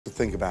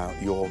think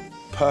about your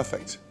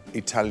perfect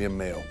Italian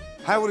meal,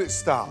 how would it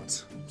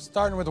start?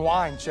 Starting with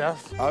wine,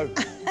 chef. Oh.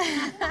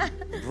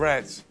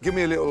 Bread. Give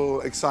me a little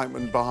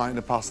excitement behind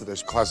a pasta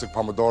dish. Classic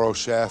pomodoro,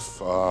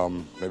 chef.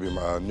 Maybe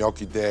a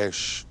gnocchi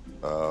dish,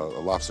 a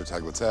lobster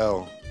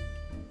tagliatelle.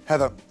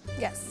 Heather.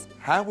 Yes.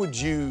 How would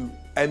you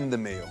end the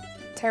meal?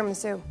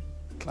 Tiramisu.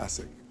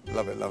 Classic.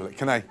 Love it, love it.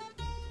 Kane?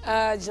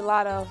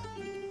 Gelato.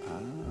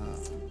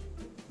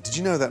 Did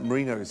you know that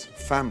Marino's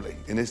family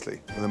in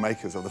Italy are the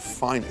makers of the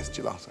finest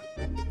gelato?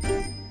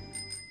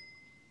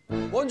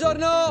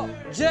 Buongiorno!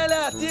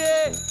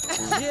 Gelati!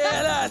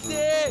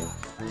 Gelati!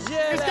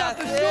 Gelati! He's got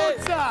the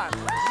shorts on!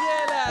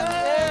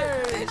 Gelati!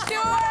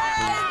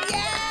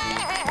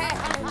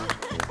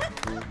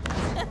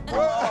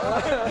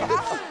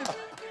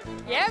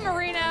 Yeah,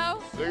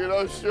 Marino. Look at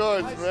those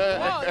shorts,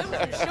 man. Oh, those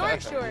are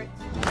short.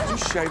 Did you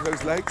shave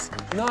those legs?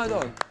 No, I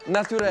don't.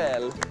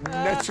 Naturel.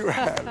 Natural.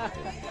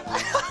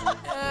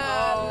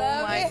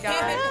 Oh my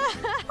God.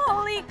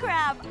 Holy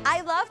crap.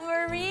 I love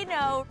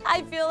Marino.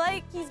 I feel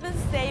like he's been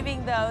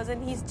saving those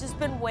and he's just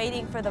been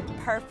waiting for the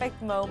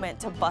perfect moment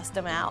to bust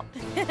them out.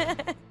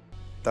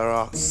 There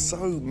are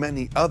so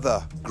many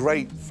other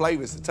great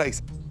flavors to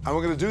taste, and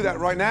we're going to do that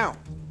right now.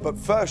 But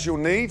first, you'll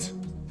need...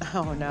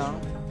 Oh,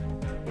 no.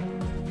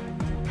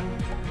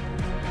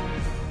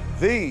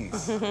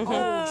 These.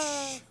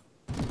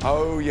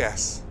 Oh,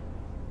 yes.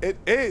 It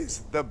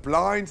is the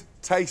blind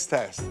taste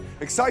test.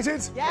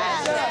 Excited?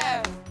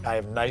 Yeah. I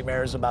have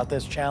nightmares about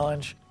this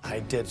challenge. I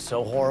did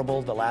so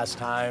horrible the last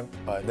time,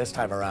 but this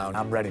time around,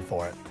 I'm ready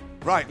for it.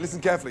 Right,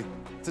 listen carefully.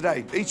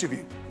 Today, each of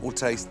you will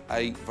taste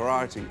a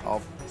variety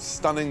of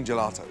stunning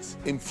gelatos,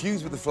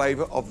 infused with the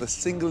flavor of the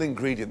single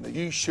ingredient that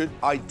you should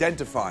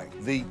identify.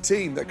 The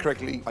team that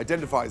correctly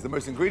identifies the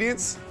most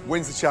ingredients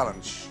wins the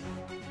challenge.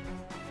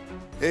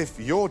 If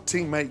your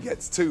teammate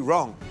gets 2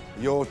 wrong,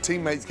 your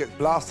teammates get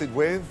blasted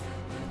with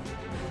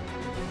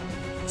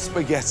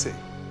spaghetti.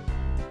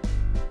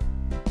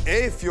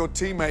 If your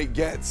teammate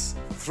gets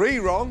 3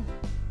 wrong,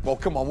 well,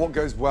 come on, what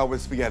goes well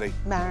with spaghetti?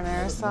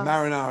 Marinara sauce.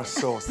 Marinara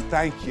sauce.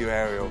 Thank you,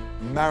 Ariel.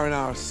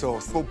 Marinara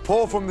sauce. We'll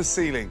pour from the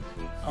ceiling.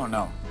 Oh,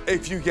 no.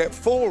 If you get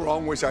 4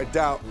 wrong, which I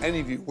doubt any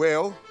of you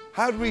will,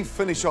 how do we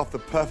finish off the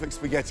perfect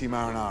spaghetti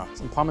marinara?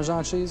 Some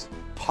Parmesan cheese.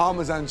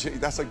 Parmesan cheese.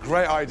 That's a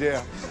great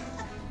idea.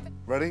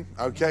 Ready?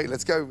 Okay,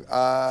 let's go.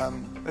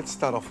 Let's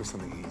start off with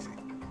something easy.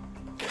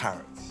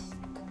 Carrots.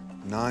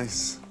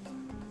 Nice,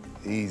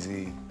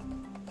 easy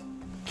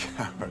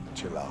carrot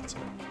gelato.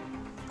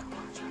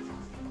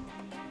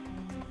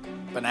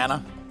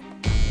 Banana.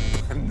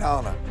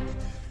 Banana.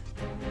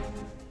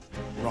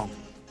 Wrong.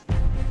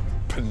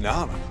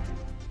 Banana.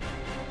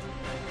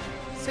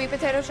 Sweet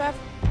potato, chef.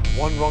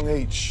 1 wrong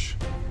each.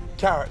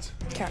 Carrot.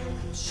 Carrot.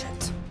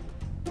 Shit.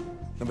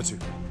 Number 2.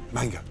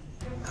 Mango.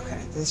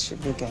 Okay, this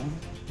should be good.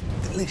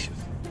 Delicious.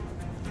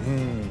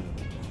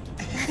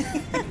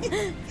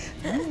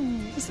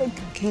 It's like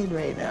cocaine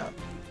right now.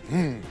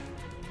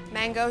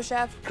 Mango,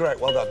 chef. Correct,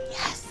 well done.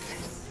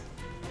 Yes.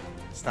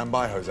 Stand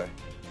by, Jose.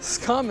 It's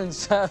coming,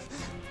 chef.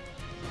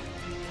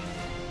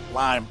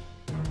 Lime.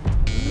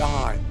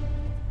 Lime.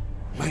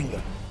 Mango.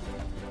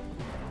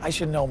 I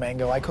should know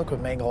mango. I cook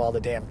with mango all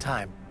the damn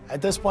time.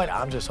 At this point,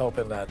 I'm just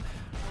hoping that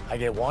I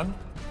get 1.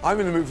 I'm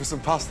in the mood for some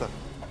pasta.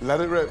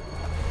 Let it rip.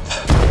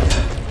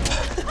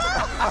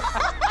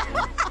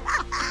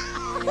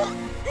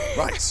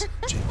 Right,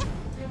 ginger.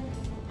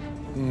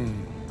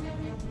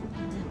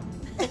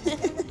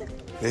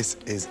 This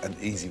is an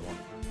easy one.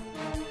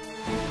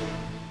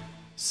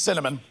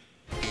 Cinnamon.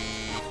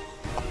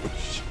 Oh,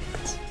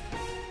 shit.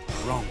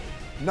 Wrong.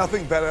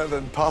 Nothing better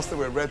than pasta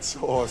with red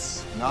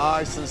sauce.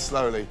 Nice and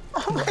slowly.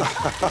 Oh, my God.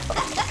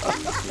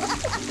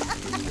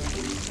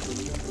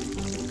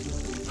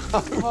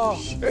 Oh,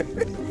 shit.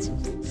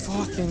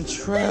 Fucking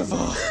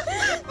Trevor.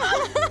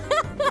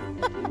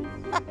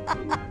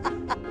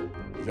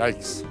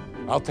 Yikes.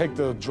 I'll take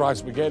the dry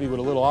spaghetti with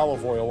a little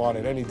olive oil on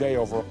it any day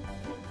over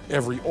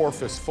every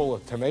orifice full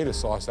of tomato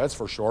sauce, that's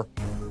for sure.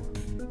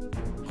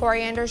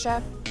 Coriander,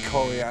 chef.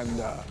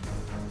 Coriander.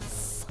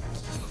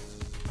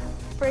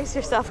 Brace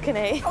yourself,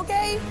 Kane.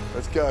 Okay.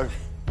 Let's go.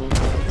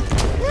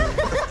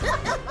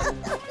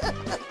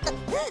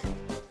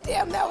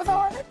 Damn, that was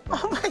hard.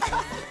 Oh, my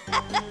God.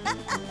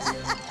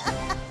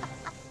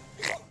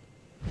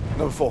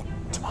 Number 4,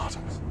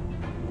 tomatoes.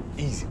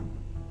 Easy.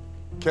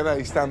 Can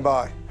I stand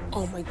by?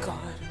 Oh my God.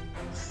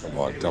 Come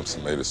on, dump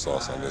some tomato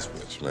sauce on this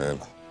bitch, man.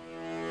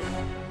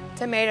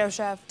 Tomato,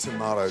 chef.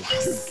 Tomatoes.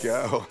 Good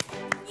girl.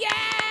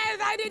 Yes!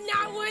 I did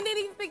not want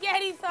any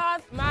spaghetti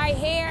sauce. My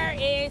hair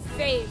is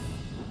safe.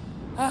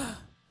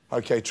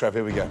 Okay, Trev,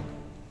 here we go.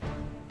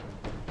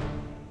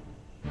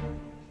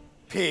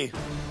 Pea.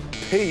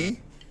 P.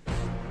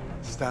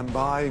 Stand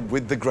by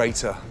with the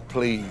grater,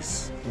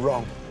 please.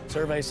 Wrong.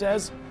 Survey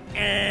says,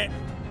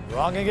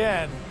 wrong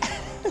again.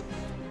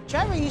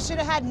 Trevor, you should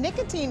have had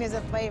nicotine as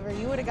a flavor.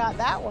 You would have got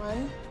that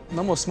one.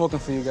 No more smoking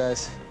for you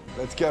guys.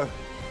 Let's go.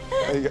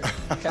 There you go.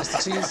 Catch the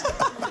cheese.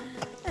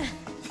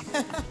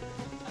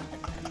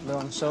 Lay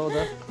on the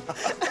shoulder.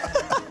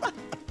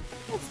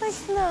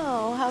 Looks like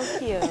snow. How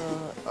cute.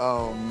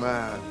 Oh,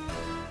 man.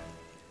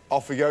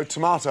 Off we go.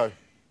 Tomato.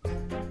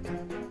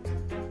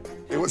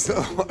 It was...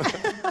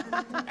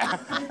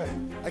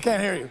 I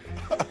can't hear you.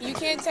 You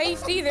can't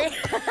taste either.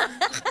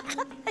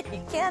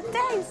 You can't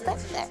taste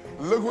it.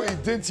 Look what he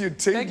did to your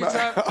teeth, Thank you, man.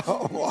 sir.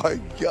 Oh, my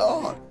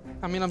God.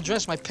 I mean, I'm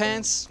drenched. My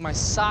pants, my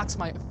socks,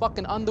 my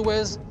fucking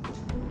underwears.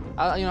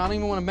 I don't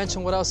even want to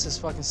mention what else is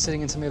fucking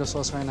sitting in tomato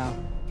sauce right now.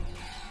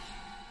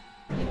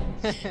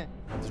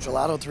 The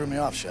gelato threw me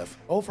off, Chef.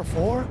 0 for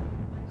 4?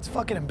 It's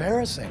fucking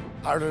embarrassing.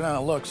 Harder than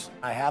it looks.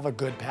 I have a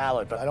good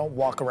palate, but I don't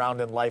walk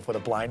around in life with a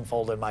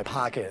blindfold in my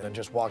pocket and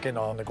just walk in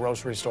on the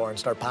grocery store and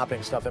start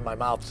popping stuff in my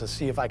mouth to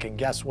see if I can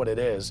guess what it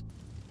is.